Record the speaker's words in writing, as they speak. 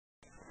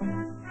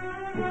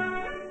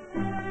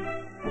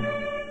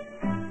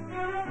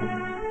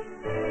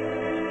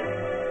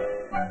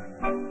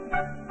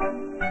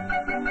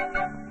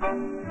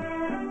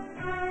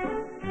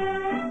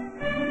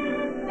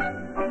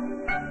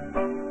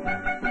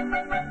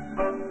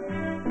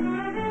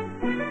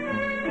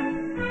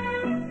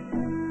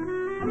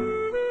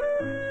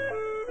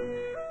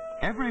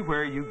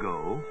you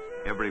go,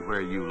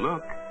 everywhere you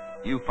look,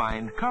 you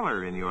find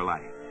color in your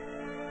life.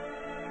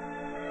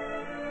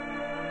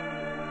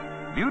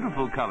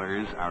 Beautiful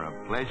colors are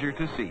a pleasure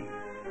to see.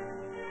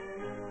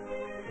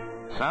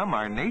 Some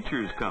are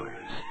nature's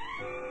colors,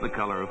 the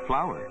color of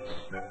flowers,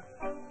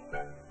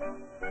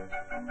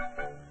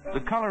 the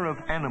color of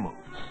animals,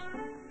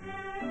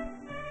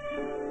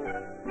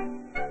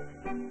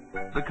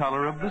 the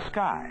color of the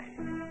sky,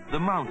 the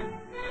mountains,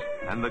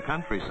 and the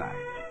countryside.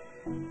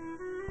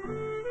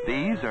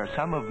 These are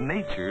some of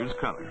nature's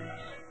colors.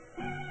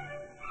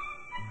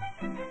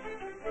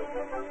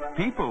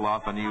 People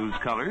often use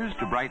colors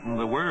to brighten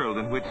the world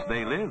in which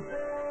they live,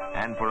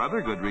 and for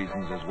other good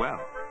reasons as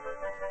well.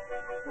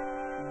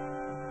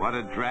 What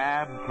a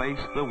drab place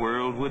the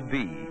world would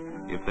be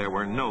if there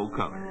were no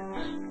colors.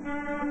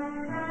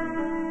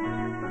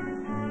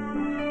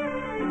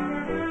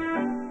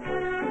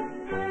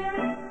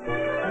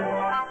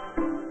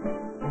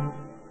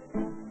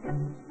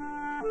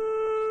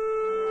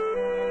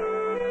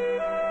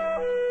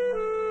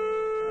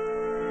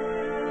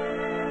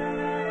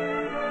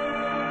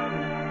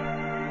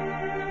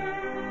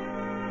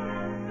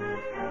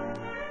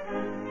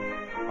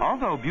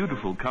 Although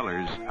beautiful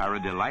colors are a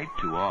delight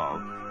to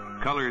all,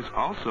 colors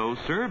also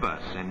serve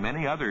us in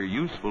many other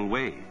useful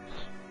ways.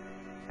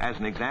 As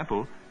an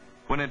example,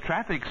 when a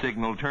traffic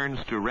signal turns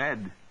to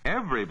red,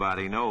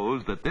 everybody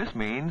knows that this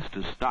means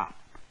to stop.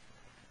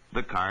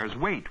 The cars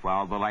wait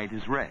while the light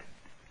is red.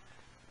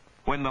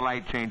 When the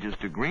light changes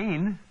to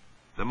green,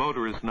 the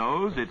motorist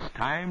knows it's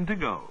time to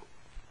go.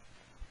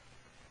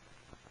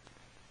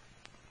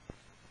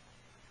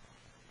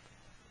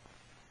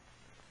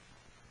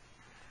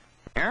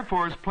 Air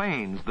Force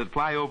planes that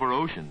fly over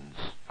oceans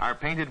are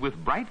painted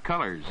with bright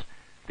colors,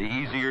 the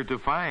easier to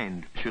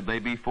find should they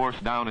be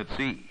forced down at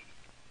sea.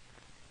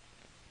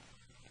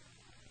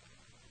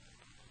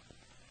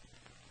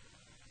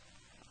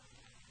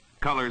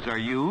 Colors are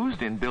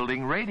used in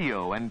building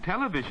radio and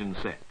television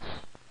sets.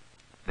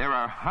 There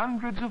are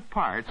hundreds of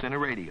parts in a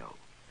radio.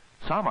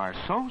 Some are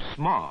so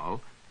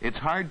small, it's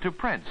hard to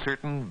print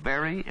certain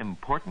very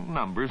important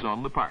numbers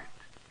on the part.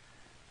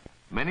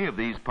 Many of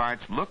these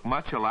parts look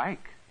much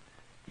alike.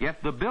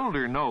 Yet the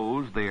builder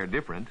knows they are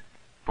different,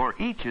 for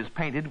each is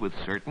painted with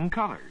certain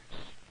colors.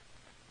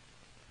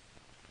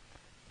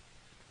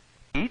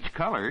 Each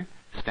color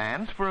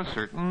stands for a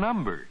certain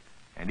number,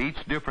 and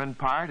each different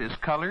part is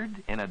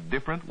colored in a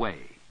different way.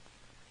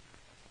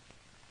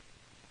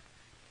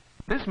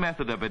 This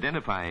method of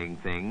identifying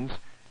things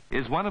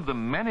is one of the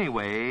many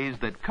ways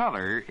that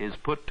color is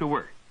put to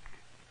work.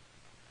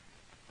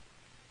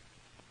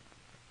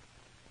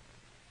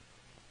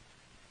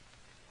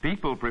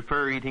 People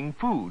prefer eating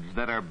foods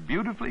that are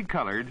beautifully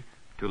colored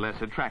to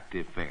less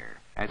attractive fare,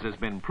 as has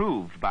been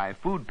proved by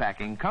food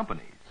packing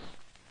companies.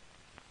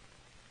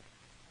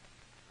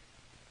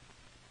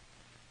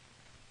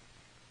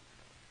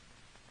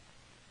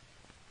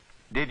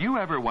 Did you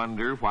ever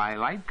wonder why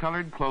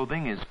light-colored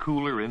clothing is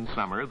cooler in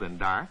summer than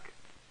dark?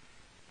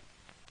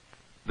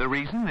 The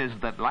reason is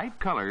that light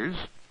colors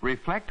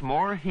reflect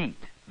more heat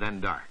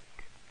than dark.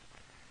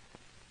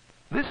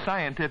 This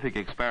scientific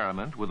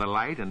experiment with a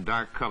light and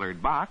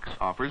dark-colored box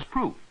offers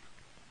proof.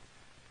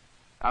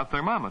 A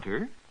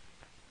thermometer,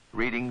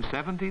 reading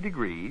 70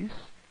 degrees,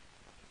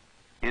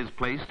 is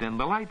placed in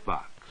the light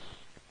box.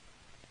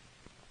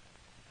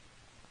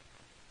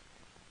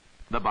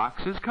 The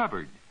box is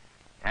covered,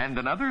 and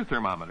another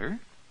thermometer,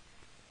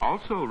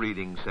 also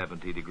reading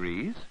 70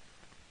 degrees,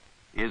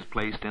 is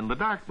placed in the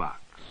dark box.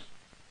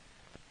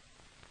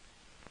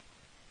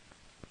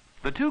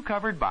 The two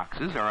covered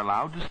boxes are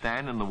allowed to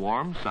stand in the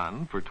warm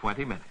sun for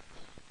 20 minutes.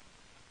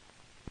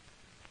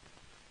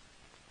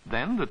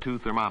 Then the two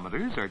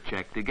thermometers are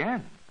checked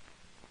again.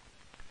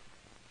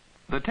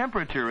 The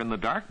temperature in the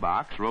dark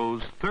box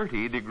rose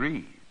 30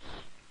 degrees.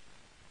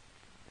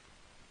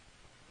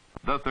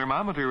 The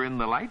thermometer in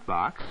the light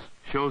box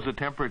shows a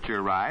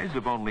temperature rise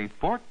of only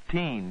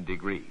 14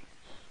 degrees.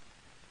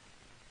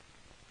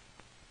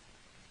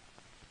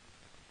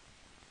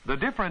 The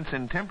difference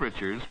in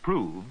temperatures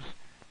proves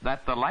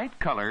that the light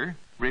color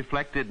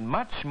reflected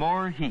much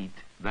more heat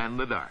than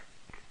the dark.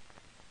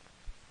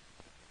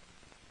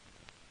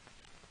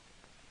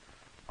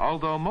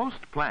 Although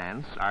most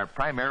plants are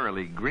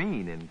primarily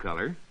green in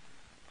color,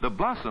 the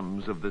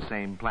blossoms of the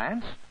same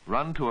plants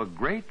run to a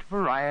great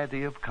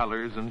variety of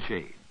colors and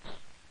shades.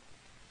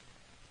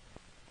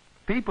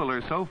 People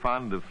are so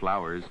fond of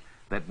flowers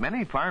that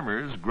many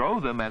farmers grow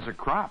them as a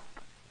crop.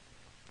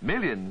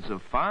 Millions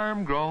of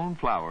farm-grown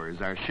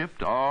flowers are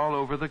shipped all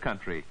over the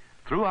country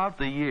throughout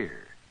the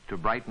year to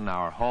brighten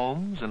our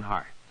homes and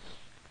hearts.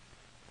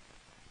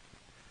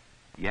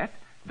 Yet,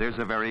 there's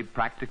a very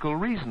practical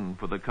reason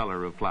for the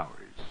color of flowers.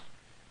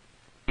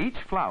 Each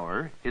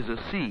flower is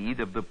a seed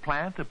of the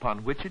plant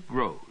upon which it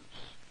grows.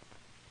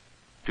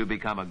 To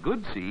become a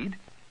good seed,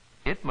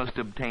 it must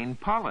obtain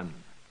pollen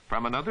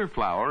from another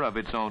flower of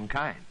its own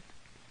kind.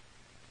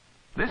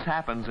 This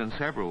happens in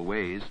several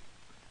ways,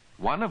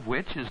 one of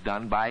which is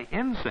done by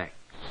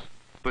insects,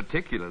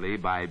 particularly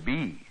by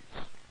bees.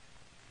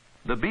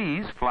 The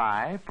bees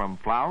fly from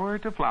flower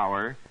to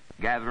flower,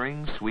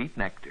 gathering sweet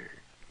nectar.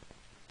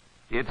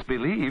 It's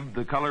believed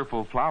the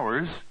colorful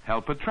flowers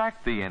help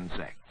attract the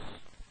insects.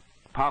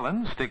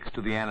 Pollen sticks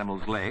to the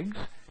animal's legs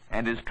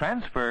and is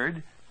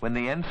transferred when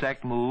the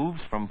insect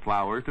moves from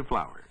flower to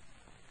flower.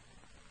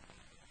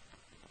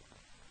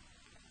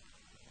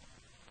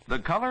 The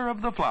color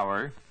of the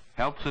flower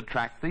helps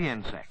attract the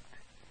insect,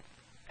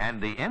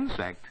 and the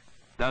insect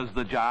does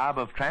the job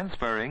of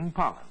transferring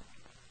pollen.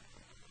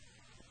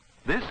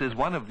 This is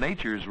one of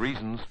nature's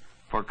reasons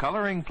for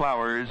coloring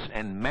flowers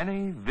in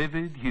many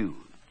vivid hues.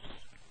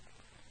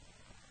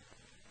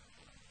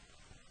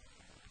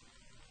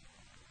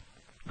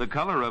 The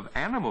color of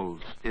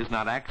animals is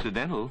not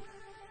accidental,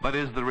 but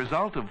is the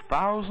result of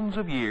thousands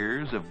of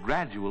years of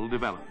gradual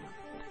development.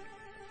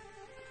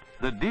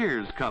 The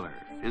deer's color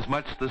is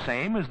much the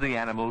same as the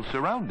animal's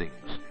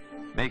surroundings,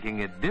 making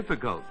it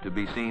difficult to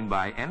be seen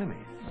by enemies.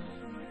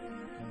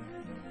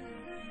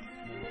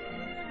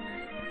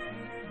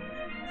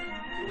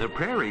 The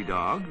prairie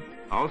dog,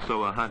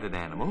 also a hunted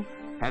animal,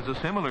 has a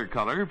similar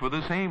color for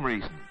the same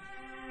reason.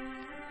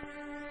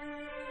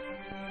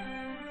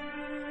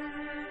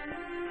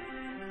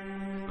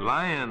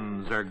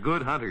 Lions are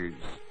good hunters.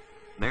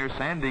 Their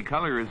sandy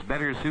color is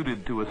better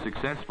suited to a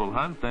successful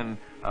hunt than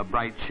a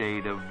bright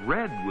shade of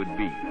red would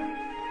be.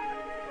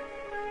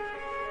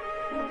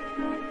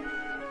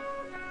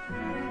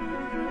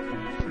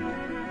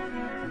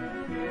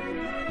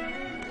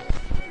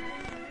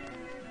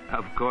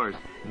 Of course,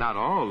 not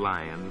all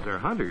lions are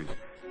hunters.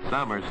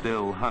 Some are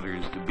still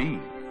hunters to be.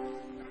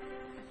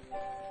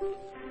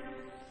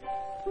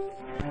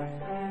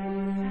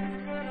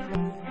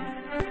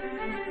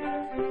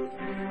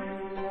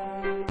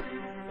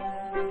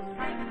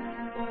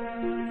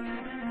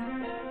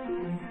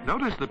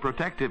 Notice the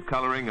protective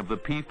coloring of the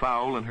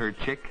peafowl and her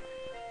chick,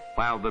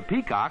 while the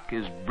peacock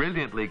is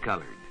brilliantly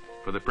colored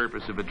for the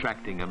purpose of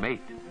attracting a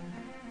mate.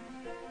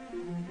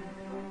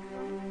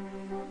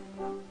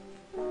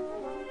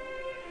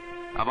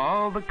 Of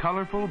all the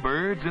colorful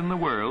birds in the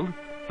world,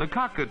 the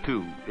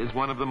cockatoo is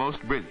one of the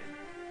most brilliant.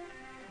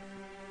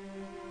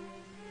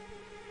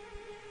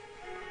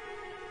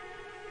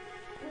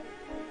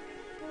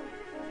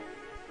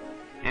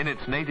 In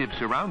its native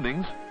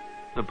surroundings,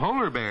 the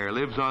polar bear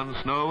lives on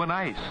snow and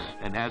ice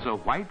and has a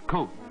white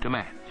coat to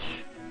match.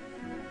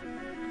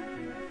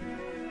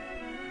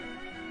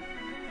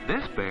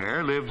 This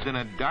bear lives in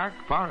a dark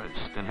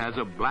forest and has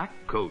a black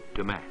coat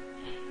to match.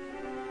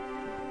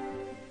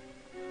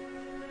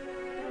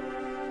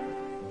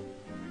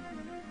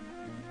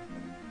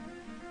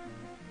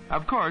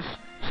 Of course,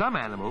 some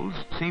animals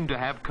seem to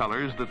have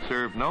colors that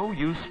serve no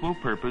useful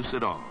purpose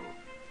at all.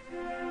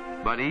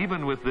 But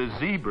even with the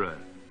zebra,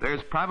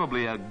 there's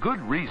probably a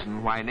good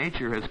reason why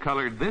nature has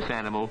colored this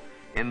animal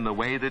in the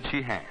way that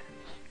she has.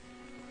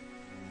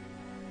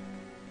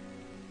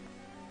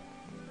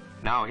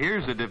 Now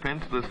here's a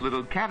defenseless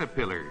little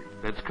caterpillar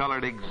that's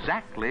colored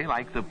exactly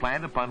like the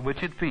plant upon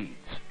which it feeds.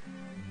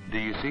 Do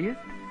you see it?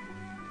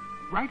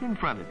 Right in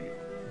front of you.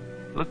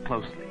 Look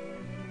closely.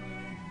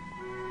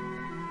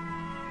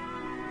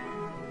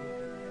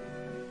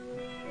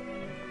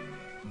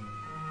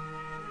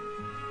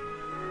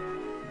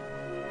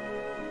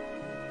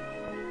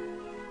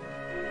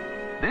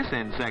 This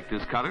insect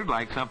is colored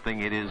like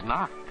something it is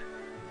not.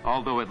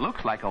 Although it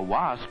looks like a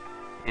wasp,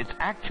 it's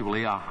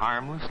actually a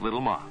harmless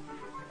little moth.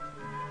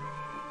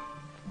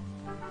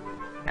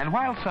 And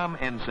while some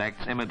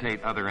insects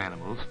imitate other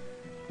animals,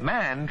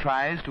 man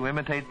tries to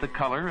imitate the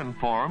color and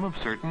form of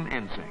certain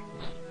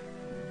insects.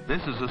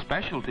 This is a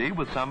specialty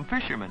with some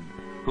fishermen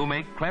who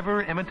make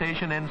clever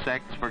imitation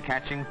insects for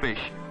catching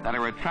fish that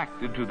are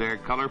attracted to their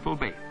colorful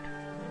bait.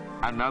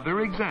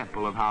 Another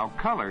example of how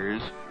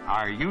colors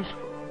are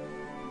useful.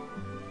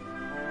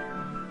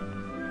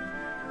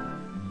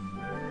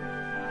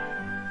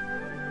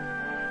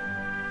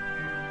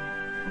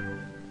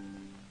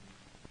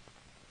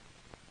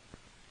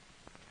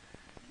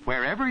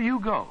 Wherever you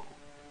go,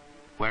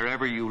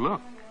 wherever you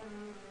look,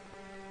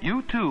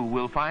 you too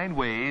will find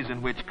ways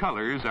in which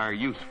colors are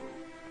useful.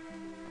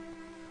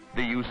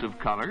 The use of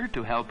color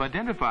to help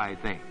identify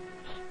things.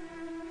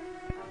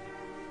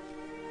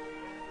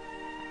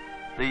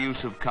 The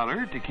use of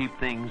color to keep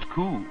things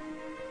cool.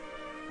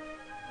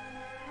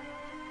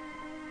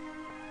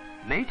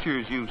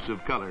 Nature's use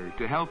of color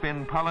to help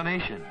in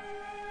pollination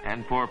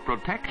and for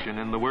protection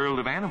in the world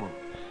of animals.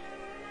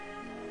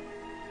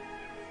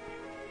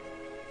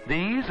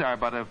 These are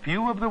but a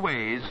few of the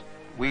ways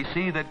we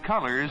see that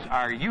colors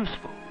are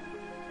useful,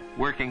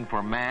 working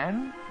for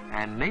man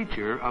and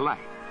nature alike.